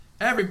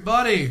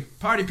Everybody,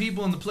 party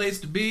people in the place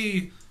to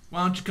be.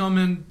 Why don't you come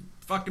and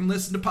fucking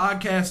listen to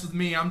podcasts with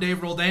me? I'm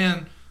Dave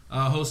Roldan,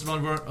 host of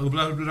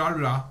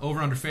Over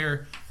Under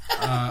Fair.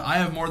 I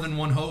have more than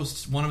one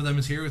host. One of them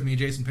is here with me,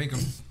 Jason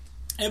Pinkham.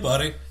 Hey,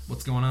 buddy.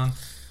 What's going on?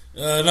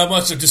 Not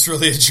much. I'm just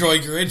really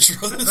enjoying your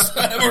intro this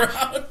time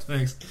around.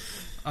 Thanks.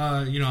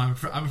 I'm a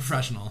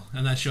professional,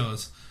 and that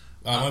shows.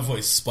 My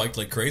voice spiked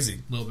like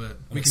crazy. A little bit.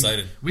 I'm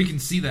excited. We can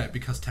see that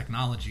because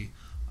technology.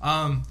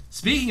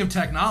 Speaking of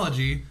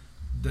technology,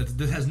 that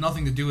has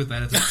nothing to do with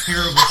that. It's a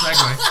terrible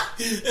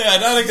segue. Yeah,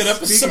 not a good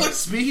episode.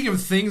 Speaking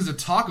of things to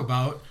talk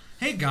about,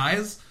 hey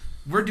guys,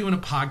 we're doing a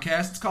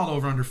podcast. It's called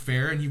Over Under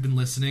Fair, and you've been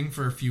listening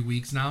for a few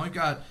weeks now. We've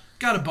got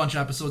a bunch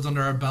of episodes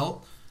under our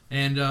belt,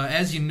 and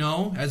as you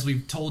know, as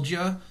we've told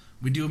you,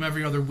 we do them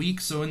every other week.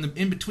 So in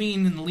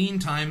the lean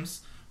times,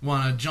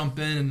 want to jump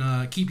in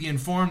and keep you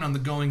informed on the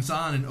goings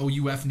on in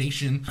OUF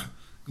Nation,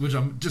 which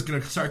I'm just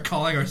gonna start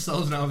calling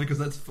ourselves now because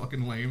that's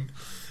fucking lame.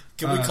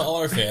 Can we call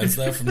our fans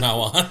that from now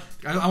on?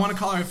 I want to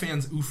call our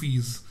fans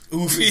Oofies.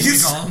 Oofies? Can we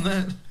call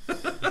them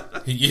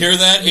that? You hear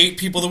that? 8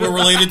 people that we're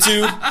related to?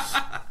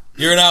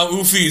 You're now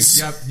Oofies.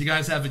 Yep, you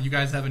guys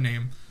have a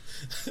name.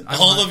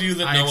 All of you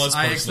that know us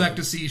personally. I expect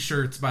to see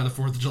shirts by the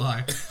 4th of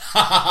July.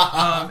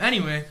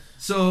 Anyway,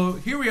 so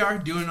here we are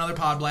doing another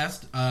Pod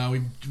Blast.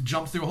 We've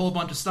jumped through a whole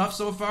bunch of stuff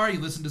so far. You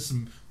listened to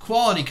some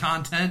quality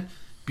content,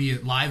 be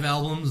it live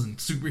albums and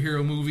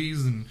superhero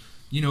movies and,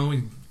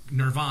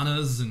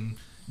 Nirvanas and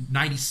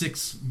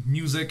 96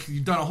 music.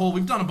 We've done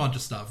a bunch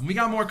of stuff, and we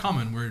got more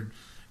coming. We've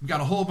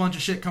got a whole bunch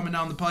of shit coming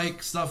down the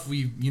pike. Stuff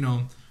we're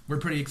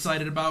pretty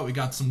excited about. We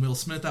got some Will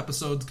Smith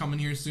episodes coming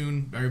here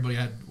soon. Everybody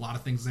had a lot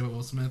of things to say about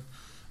Will Smith.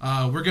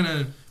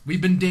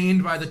 We've been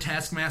deigned by the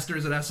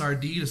taskmasters at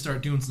SRD to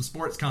start doing some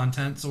sports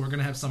content, so we're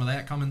gonna have some of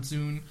that coming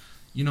soon.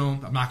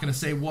 I'm not gonna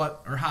say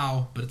what or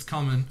how, but it's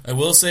coming. I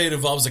will say it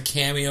involves a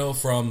cameo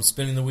from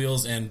Spinning the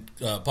Wheels and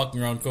Pucking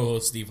Around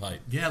co-host Steve Height.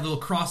 Yeah, a little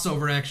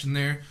crossover action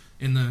there.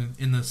 In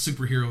the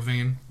superhero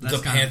vein.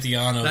 That's kind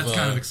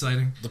of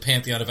exciting. The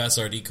pantheon of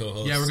SRD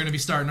co-hosts. Yeah, we're going to be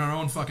starting our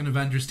own fucking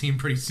Avengers team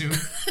pretty soon.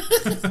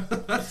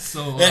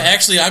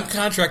 Actually, I'm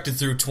contracted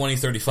through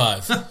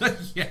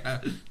 2035. Yeah.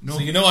 So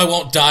I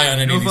won't die on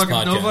any of these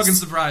podcasts. No fucking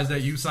surprise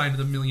that you signed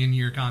the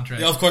 1,000,000-year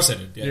contract. Yeah, of course I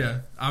did. Yeah.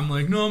 I'm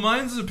like, no,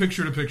 mine's a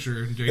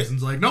picture-to-picture. And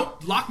Jason's like,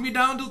 nope, lock me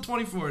down till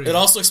 2040. It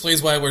also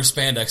explains why I wear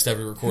spandex to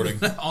every recording.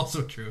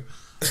 Also true.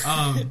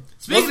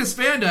 Speaking of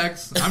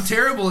spandex, I'm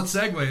terrible at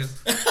segues.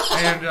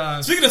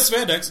 And speaking of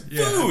spandex,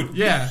 food.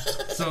 Yeah.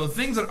 So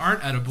things that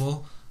aren't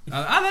edible.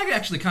 That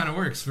actually kind of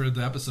works for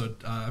the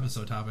episode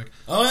topic.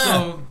 Oh yeah.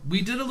 So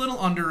we did a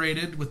little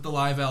underrated with the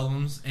live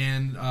albums,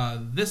 and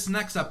this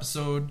next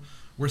episode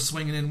we're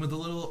swinging in with a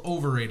little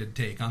overrated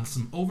take on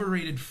some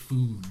overrated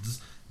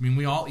foods. I mean,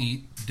 we all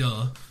eat,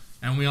 duh.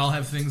 And we all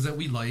have things that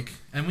we like.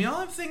 And we all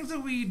have things that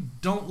we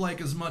don't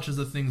like as much as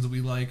the things that we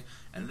like.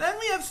 And then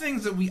we have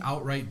things that we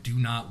outright do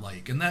not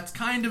like. And that's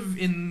kind of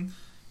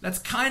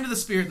the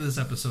spirit that this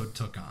episode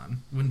took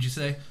on. Wouldn't you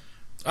say?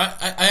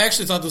 I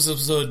actually thought this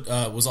episode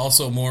was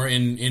also more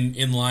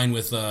in line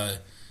with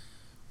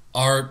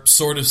our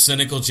sort of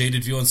cynical,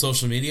 jaded view on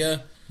social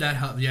media.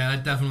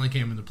 That definitely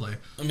came into play.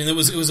 I mean, it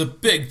was a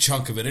big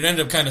chunk of it. It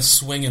ended up kind of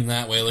swinging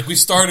that way. Like, we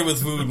started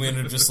with food, and we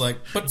ended up just like,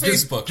 but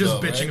Facebook,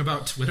 just bitching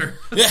about Twitter.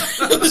 Yeah,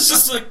 it was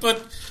just like,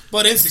 but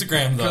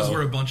Instagram, though. Because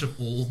we're a bunch of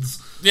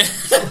olds. Yeah,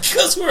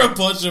 because we're a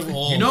bunch of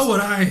olds. You know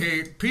what I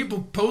hate?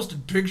 People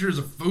posted pictures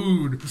of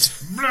food.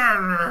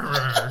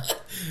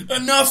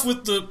 Enough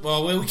with the...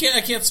 Well, I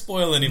can't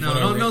spoil any.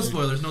 No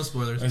spoilers, no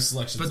spoilers. Our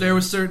selection. But there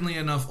was certainly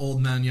enough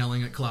old men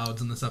yelling at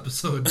clouds in this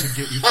episode to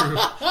get you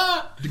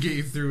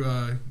through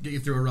a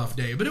rough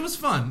day. But it was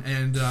fun,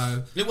 and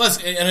it was.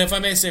 And if I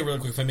may say really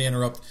quick, if I may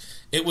interrupt,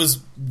 it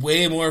was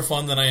way more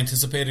fun than I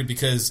anticipated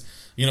because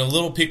a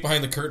little peek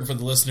behind the curtain for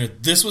the listener.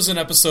 This was an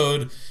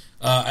episode.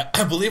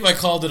 I believe I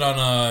called it on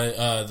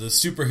the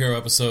superhero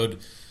episode,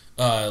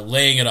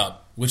 laying it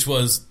up, which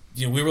was.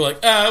 We were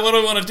like, what do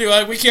I want to do?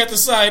 We can't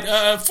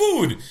decide.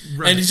 Food.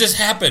 Right. And it just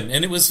happened.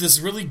 And it was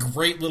this really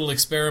great little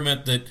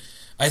experiment that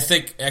I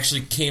think actually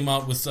came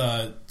out with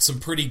some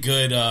pretty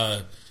good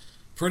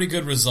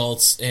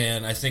results.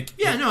 And I think...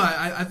 Yeah, no,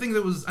 I think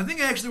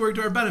it actually worked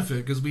to our benefit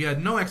because we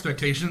had no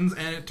expectations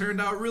and it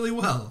turned out really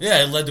well.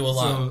 Yeah, it led to a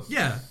lot. So,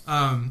 yeah.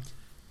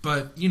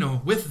 But,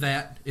 with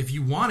that, if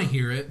you want to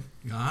hear it...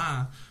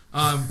 go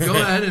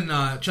ahead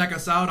and check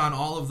us out on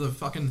all of the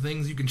fucking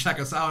things you can check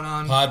us out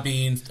on.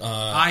 Podbean,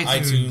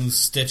 iTunes,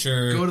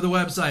 Stitcher. Go to the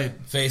website.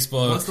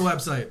 Facebook. What's the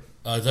website?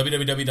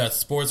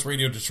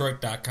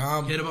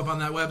 www.sportsradio.detroit.com. Hit up on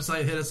that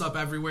website. Hit us up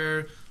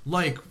everywhere.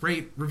 Like,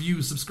 rate,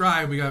 review,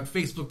 subscribe. We got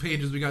Facebook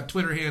pages. We got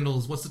Twitter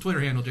handles. What's the Twitter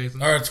handle,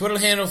 Jason? Our Twitter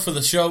handle for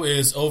the show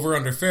is Over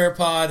Under Fair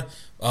Pod.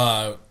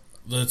 The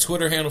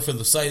Twitter handle for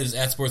the site is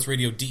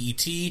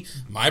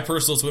 @SportsRadioDET. My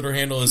personal Twitter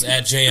handle is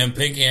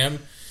 @JMPinkham.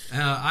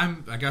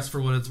 I guess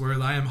for what it's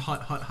worth, I am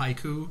Hut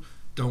Haiku.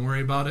 Don't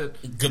worry about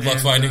it. Good luck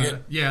finding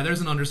it. Yeah,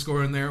 there's an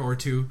underscore in there or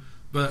two,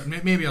 but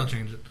maybe I'll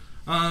change it.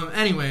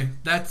 Anyway,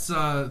 that's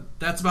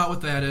about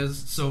what that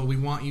is. So we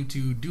want you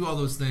to do all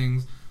those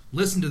things.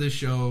 listen to this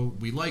show.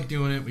 We like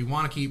doing it. We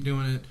want to keep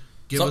doing it.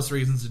 Give us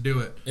reasons to do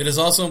it. It is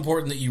also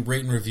important that you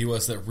rate and review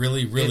us. That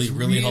really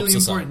helps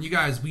us out. You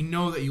guys, we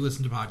know that you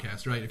listen to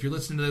podcasts, right? If you're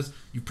listening to this,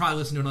 you probably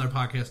listen to another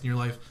podcast in your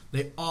life.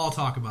 They all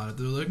talk about it.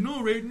 They're like,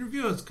 no, rate and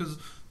review us because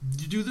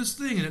you do this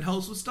thing and it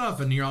helps with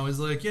stuff. And you're always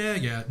like,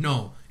 yeah.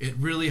 No, it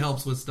really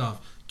helps with stuff.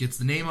 Gets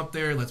the name up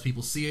there, lets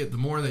people see it. The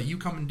more that you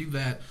come and do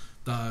that,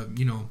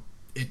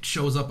 it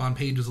shows up on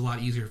pages a lot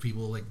easier for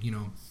people, like,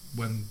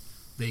 when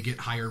they get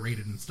higher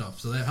rated and stuff.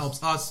 So that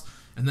helps us.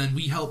 And then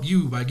we help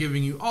you by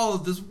giving you all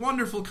of this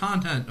wonderful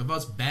content of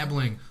us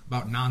babbling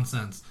about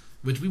nonsense,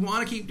 which we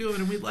want to keep doing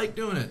and we like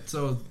doing it.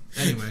 So,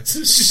 anyway.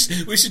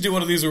 We should do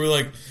one of these where we're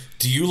like,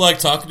 do you like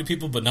talking to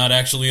people but not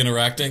actually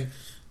interacting?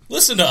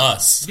 Listen to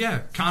us. Yeah,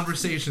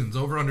 conversations,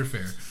 over under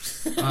fair.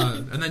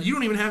 And then you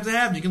don't even have to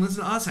have them. You can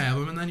listen to us have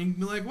them, and then you can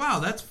be like, wow,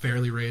 that's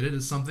fairly rated.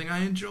 It's something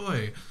I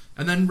enjoy.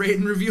 And then rate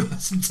and review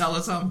us and tell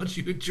us how much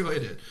you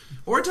enjoyed it.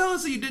 Or tell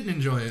us that you didn't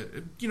enjoy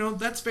it.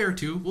 That's fair,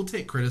 too. We'll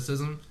take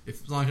criticism,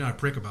 as long as you're not a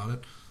prick about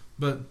it.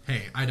 But,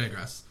 hey, I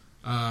digress.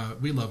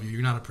 We love you.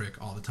 You're not a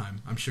prick all the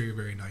time. I'm sure you're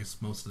very nice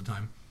most of the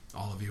time.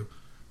 All of you.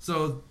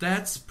 So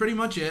that's pretty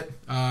much it.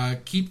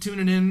 Keep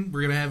tuning in.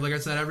 We're going to have, like I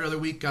said, every other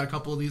week, got a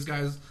couple of these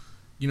guys,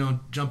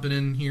 jumping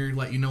in here,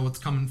 let you know what's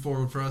coming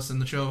forward for us in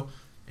the show.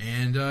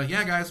 And,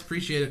 yeah, guys,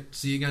 appreciate it.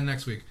 See you again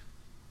next week.